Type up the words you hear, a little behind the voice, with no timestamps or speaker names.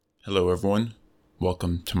Hello, everyone.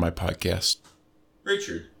 Welcome to my podcast.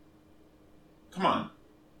 Richard, come on.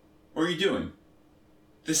 What are you doing?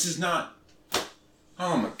 This is not...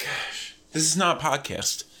 Oh my gosh. This is not a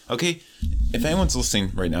podcast, okay? If anyone's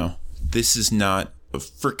listening right now, this is not a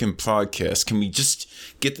freaking podcast. Can we just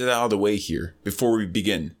get that out of the way here before we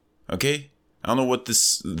begin, okay? I don't know what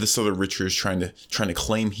this other Richard is trying to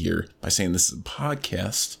claim here by saying this is a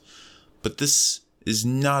podcast, but this is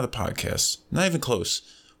not a podcast. Not even close.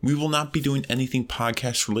 We will not be doing anything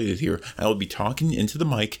podcast related here. I will be talking into the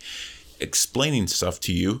mic, explaining stuff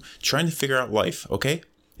to you, trying to figure out life, okay?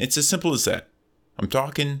 It's as simple as that. I'm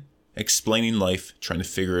talking, explaining life, trying to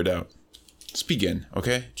figure it out. Let's begin,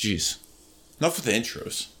 okay? Jeez. Enough with the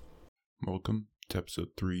intros. Welcome to episode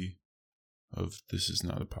 3 of This Is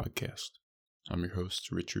Not a Podcast. I'm your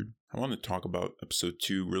host, Richard. I want to talk about episode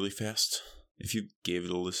 2 really fast. If you gave it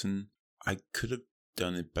a listen, I could have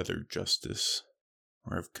done it better justice.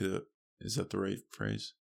 Or is that the right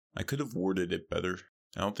phrase? I could have worded it better.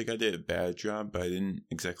 I don't think I did a bad job, but I didn't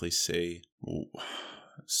exactly say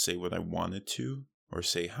what I wanted to, or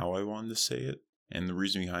say how I wanted to say it. And the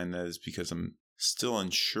reason behind that is because I'm still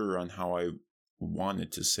unsure on how I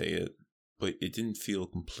wanted to say it, but it didn't feel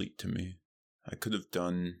complete to me. I could have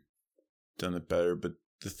done it better, but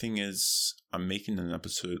the thing is, I'm making an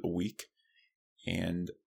episode a week, and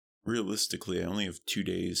realistically, I only have 2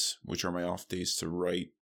 days, which are my off days, to write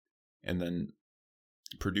and then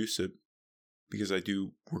produce it, because I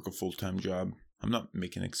do work a full-time job. I'm not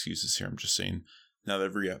making excuses here. I'm just saying not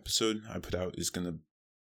every episode I put out is going to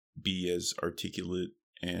be as articulate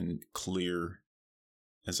and clear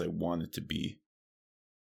as I want it to be.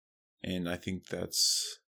 And I think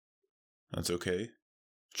that's okay.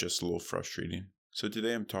 Just a little frustrating. So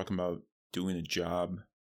today I'm talking about doing a job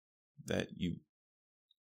that you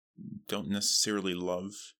don't necessarily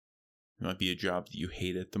love. It might be a job that you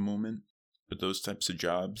hate at the moment, but those types of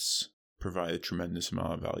jobs provide a tremendous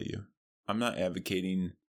amount of value. I'm not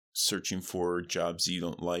advocating searching for jobs you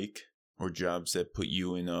don't like or jobs that put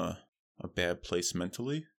you in a bad place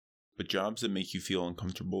mentally, but jobs that make you feel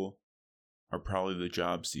uncomfortable are probably the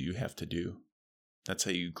jobs that you have to do. That's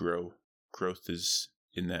how you grow. Growth is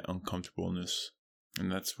in that uncomfortableness,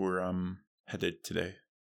 and that's where I'm headed today.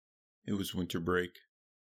 It was winter break.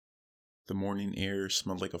 The morning air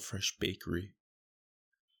smelled like a fresh bakery.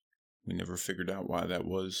 We never figured out why that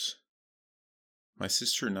was. My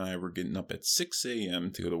sister and I were getting up at 6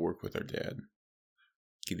 a.m. to go to work with our dad.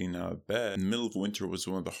 Getting out of bed in the middle of winter was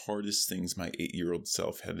one of the hardest things my 8-year-old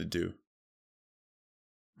self had to do.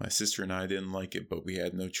 My sister and I didn't like it, but we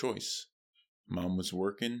had no choice. Mom was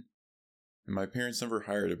working, and my parents never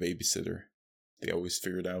hired a babysitter. They always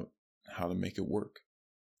figured out how to make it work.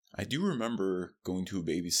 I do remember going to a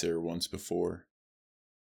babysitter once before,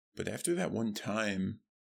 but after that one time,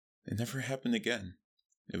 it never happened again.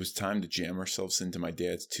 It was time to jam ourselves into my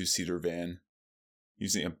dad's 2-seater van,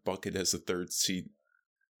 using a bucket as a third seat.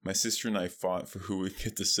 My sister and I fought for who would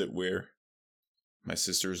get to sit where. My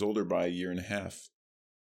sister is older by 1.5 years.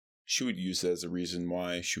 She would use that as a reason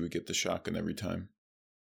why she would get the shotgun every time.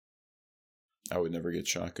 I would never get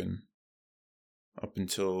shotgun. Up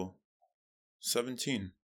until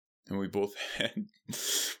 17. And we both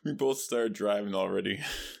started driving already.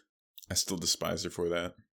 I still despise her for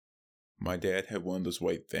that. My dad had one of those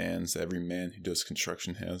white vans that every man who does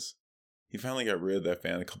construction has. He finally got rid of that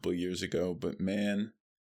van a couple of years ago, but man,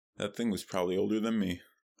 that thing was probably older than me.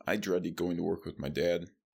 I dreaded going to work with my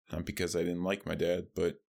dad. Not because I didn't like my dad,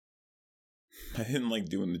 but I didn't like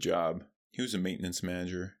doing the job. He was a maintenance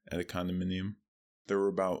manager at a condominium. There were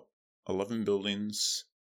about 11 buildings,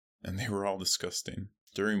 and they were all disgusting.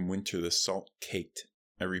 During winter, the salt caked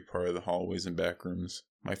every part of the hallways and back rooms.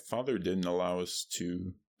 My father didn't allow us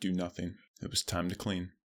to do nothing. It was time to clean.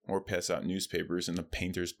 Or pass out newspapers in a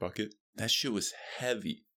painter's bucket. That shit was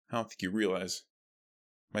heavy. I don't think you realize.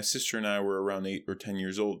 My sister and I were around 8 or 10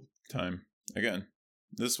 years old at the time. Again,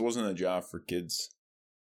 this wasn't a job for kids.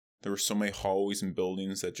 There were so many hallways and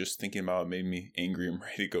buildings that just thinking about it made me angry and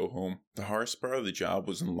ready to go home. The hardest part of the job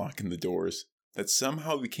was unlocking the doors that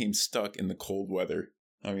somehow became stuck in the cold weather.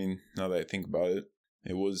 I mean, now that I think about it,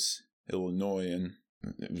 it was Illinois and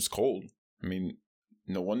it was cold. I mean,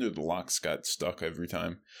 no wonder the locks got stuck every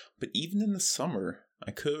time. But even in the summer,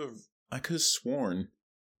 I could have sworn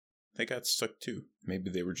they got stuck too.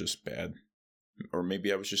 Maybe they were just bad. Or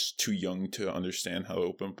maybe I was just too young to understand how to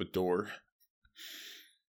open up a door.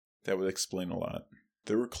 That would explain a lot.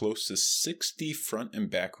 There were close to 60 front and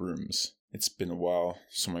back rooms. It's been a while,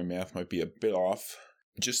 so my math might be a bit off.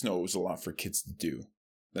 Just know it was a lot for kids to do.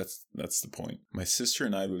 That's the point. My sister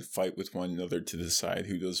and I would fight with one another to decide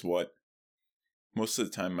who does what. Most of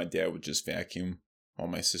the time, my dad would just vacuum while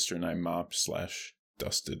my sister and I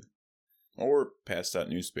mopped/dusted. Or passed out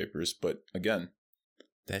newspapers, but again,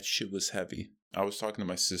 that shit was heavy. I was talking to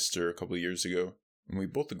my sister a couple of years ago, and we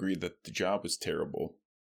both agreed that the job was terrible.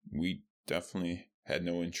 We definitely had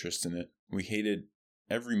no interest in it. We hated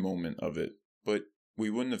every moment of it, but we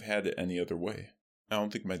wouldn't have had it any other way. I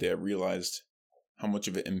don't think my dad realized how much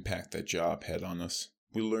of an impact that job had on us.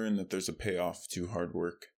 We learned that there's a payoff to hard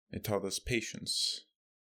work. It taught us patience.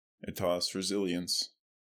 It taught us resilience.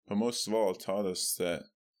 But most of all, it taught us that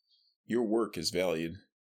your work is valued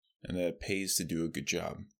and that it pays to do a good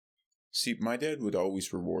job. See, my dad would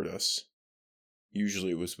always reward us.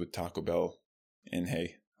 Usually it was with Taco Bell. And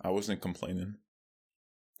hey, I wasn't complaining.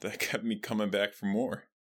 That kept me coming back for more.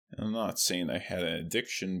 And I'm not saying I had an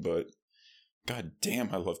addiction, but god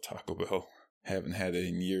damn, I love Taco Bell. Haven't had it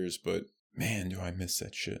in years, but man, do I miss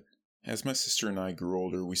that shit. As my sister and I grew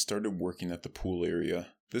older, we started working at the pool area.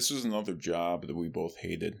 This was another job that we both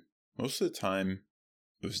hated. Most of the time,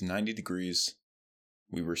 it was 90 degrees.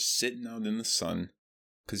 We were sitting out in the sun,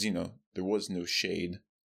 because, there was no shade.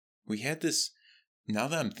 We had this, now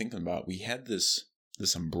that I'm thinking about it, we had this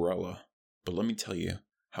umbrella. But let me tell you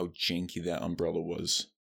how janky that umbrella was.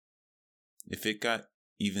 If it got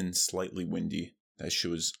even slightly windy, that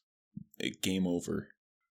shit was a game over.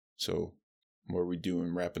 So, what are we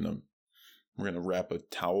doing? We're going to wrap a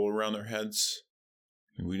towel around our heads.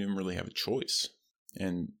 And we didn't really have a choice.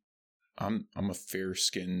 And I'm a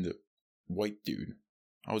fair-skinned white dude.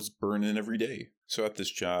 I was burning every day. So at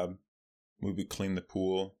this job, we would clean the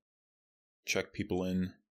pool, check people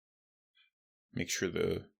in, make sure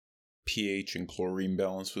the pH and chlorine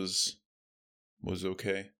balance was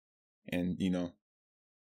okay. And,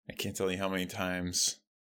 I can't tell you how many times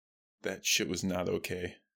that shit was not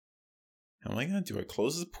okay. I'm like, do I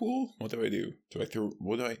close the pool? What do I do?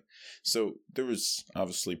 So there was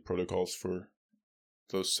obviously protocols for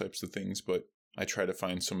those types of things, but I try to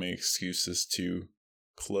find so many excuses to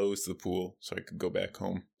close the pool so I could go back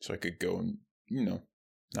home, so I could go and,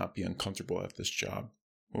 not be uncomfortable at this job.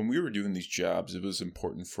 When we were doing these jobs, it was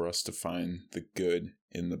important for us to find the good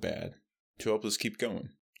in the bad to help us keep going.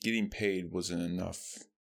 Getting paid wasn't enough.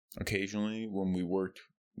 Occasionally, when we worked,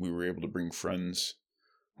 we were able to bring friends,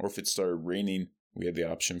 or if it started raining, we had the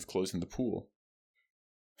option of closing the pool.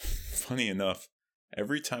 Funny enough,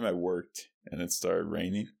 every time I worked and it started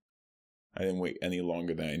raining, I didn't wait any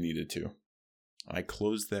longer than I needed to. I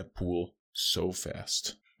closed that pool so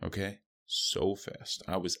fast, okay? So fast.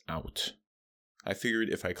 I was out. I figured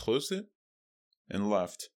if I closed it and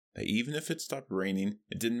left, that even if it stopped raining,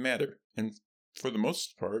 it didn't matter. And for the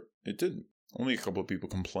most part, it didn't. Only a couple of people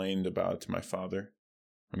complained about it to my father.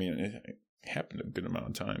 I mean, it happened a good amount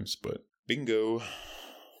of times, but bingo.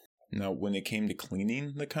 Now, when it came to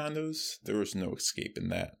cleaning the condos, there was no escaping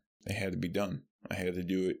that. It had to be done. I had to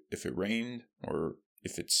do it if it rained or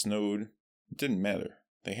if it snowed. It didn't matter.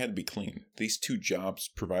 They had to be clean. These two jobs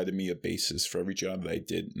provided me a basis for every job that I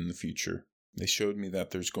did in the future. They showed me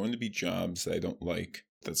that there's going to be jobs that I don't like.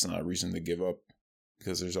 That's not a reason to give up,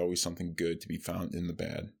 because there's always something good to be found in the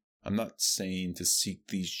bad. I'm not saying to seek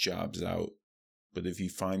these jobs out, but if you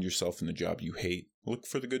find yourself in a job you hate, look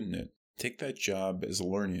for the good in it. Take that job as a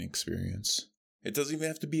learning experience. It doesn't even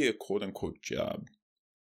have to be a quote-unquote job.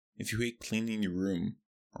 If you hate cleaning your room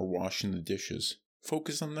or washing the dishes,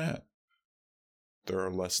 focus on that. There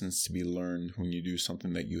are lessons to be learned when you do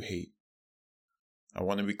something that you hate. I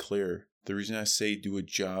want to be clear. The reason I say do a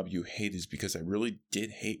job you hate is because I really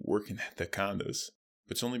did hate working at the condos.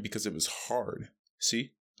 But it's only because it was hard.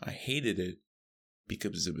 See, I hated it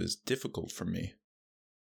because it was difficult for me.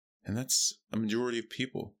 And that's a majority of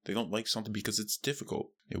people. They don't like something because it's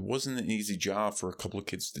difficult. It wasn't an easy job for a couple of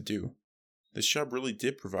kids to do. This job really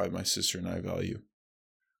did provide my sister and I value.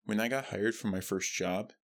 When I got hired for my first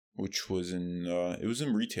job, which was in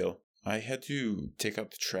retail, I had to take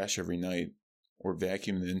out the trash every night or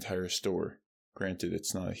vacuum the entire store. Granted,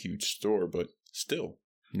 it's not a huge store, but still,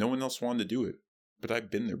 no one else wanted to do it. But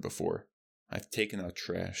I've been there before. I've taken out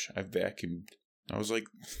trash. I've vacuumed. I was like,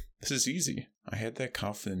 this is easy. I had that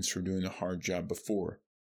confidence for doing a hard job before.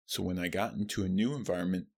 So when I got into a new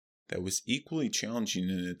environment that was equally challenging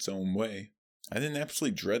in its own way, I didn't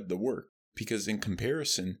absolutely dread the work. Because in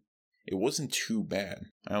comparison, it wasn't too bad.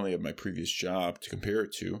 I only have my previous job to compare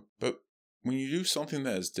it to. But when you do something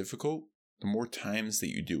that is difficult, the more times that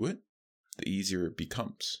you do it, the easier it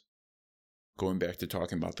becomes. Going back to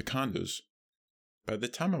talking about the condos, by the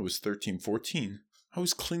time I was 13, 14, I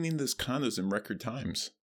was cleaning those condos in record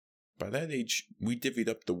times. By that age, we divvied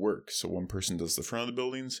up the work, so one person does the front of the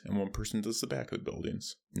buildings and one person does the back of the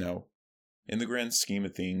buildings. Now, In the grand scheme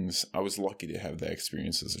of things, I was lucky to have that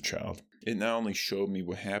experience as a child. It not only showed me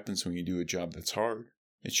what happens when you do a job that's hard,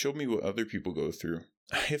 it showed me what other people go through.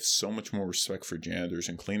 I have so much more respect for janitors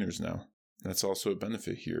and cleaners now. That's also a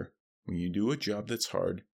benefit here. When you do a job that's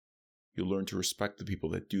hard, you'll learn to respect the people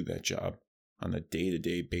that do that job on a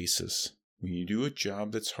day-to-day basis. When you do a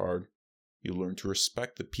job that's hard, you'll learn to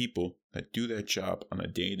respect the people that do that job on a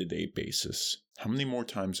day-to-day basis. How many more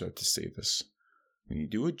times do I have to say this? When you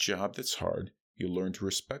do a job that's hard, you'll learn to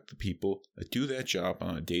respect the people that do that job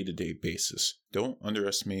on a day-to-day basis. Don't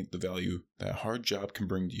underestimate the value that a hard job can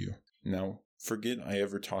bring to you. Now, forget I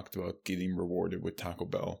ever talked about getting rewarded with Taco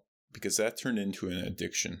Bell, because that turned into an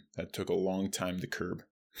addiction that took a long time to curb.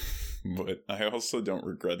 But I also don't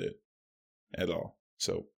regret it at all.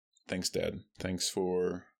 So, thanks, Dad. Thanks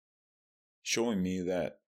for showing me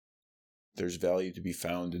that there's value to be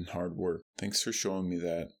found in hard work. Thanks for showing me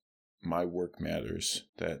that my work matters,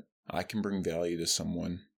 that I can bring value to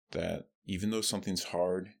someone, that even though something's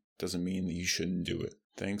hard, doesn't mean that you shouldn't do it.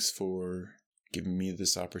 Thanks for giving me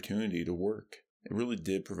this opportunity to work. It really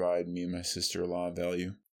did provide me and my sister a lot of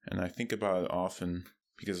value, and I think about it often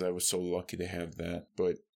because I was so lucky to have that,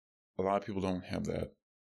 but a lot of people don't have that.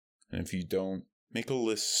 And if you don't, make a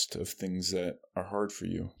list of things that are hard for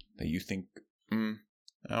you, that you think, I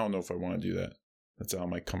don't know if I want to do that. That's out of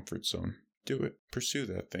my comfort zone. Do it. Pursue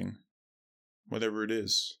that thing. Whatever it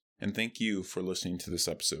is. And thank you for listening to this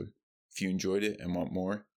episode. If you enjoyed it and want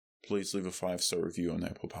more, please leave a 5-star review on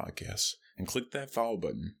Apple Podcasts and click that follow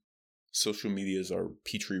button. Social medias are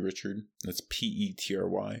Petry Richard. That's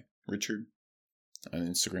Petry Richard on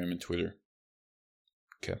Instagram and Twitter.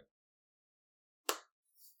 Okay.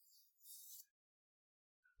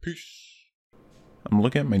 Peace. I'm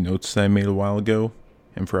looking at my notes that I made a while ago,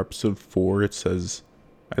 and for episode 4 it says,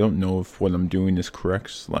 I don't know if what I'm doing is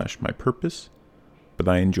correct / my purpose, but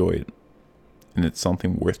I enjoy it, and it's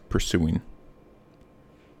something worth pursuing.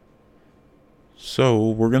 So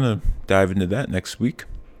we're going to dive into that next week.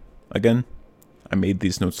 Again, I made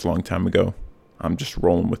these notes a long time ago. I'm just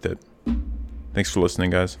rolling with it. Thanks for listening,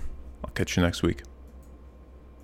 guys. I'll catch you next week.